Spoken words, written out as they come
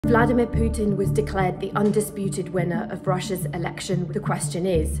Vladimir Putin was declared the undisputed winner of Russia's election. The question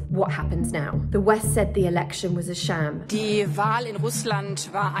is, what happens now? The West said the election was a sham. Die Wahl in Russland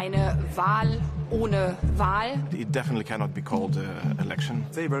war eine Wahl ohne Wahl. It definitely cannot be called an election.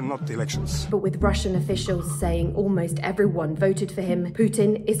 They were not elections. But with Russian officials saying almost everyone voted for him,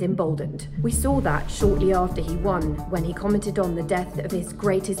 Putin is emboldened. We saw that shortly after he won, when he commented on the death of his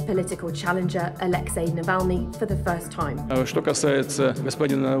greatest political challenger, Alexei Navalny, for the first time. Что касается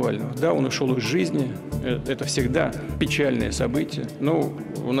господина Навального, да, он ушел из жизни, это всегда печальное событие, но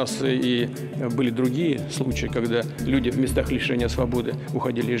у нас и были другие случаи, когда люди в местах лишения свободы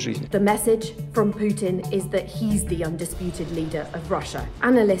уходили из жизни. The message from Putin is that he's the undisputed leader of Russia.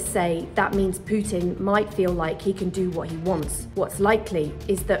 Analysts say that means Putin might feel like he can do what he wants. What's likely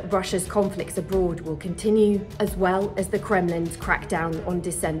is that Russia's conflicts abroad will continue, as well as the Kremlin's crackdown on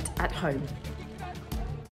dissent at home.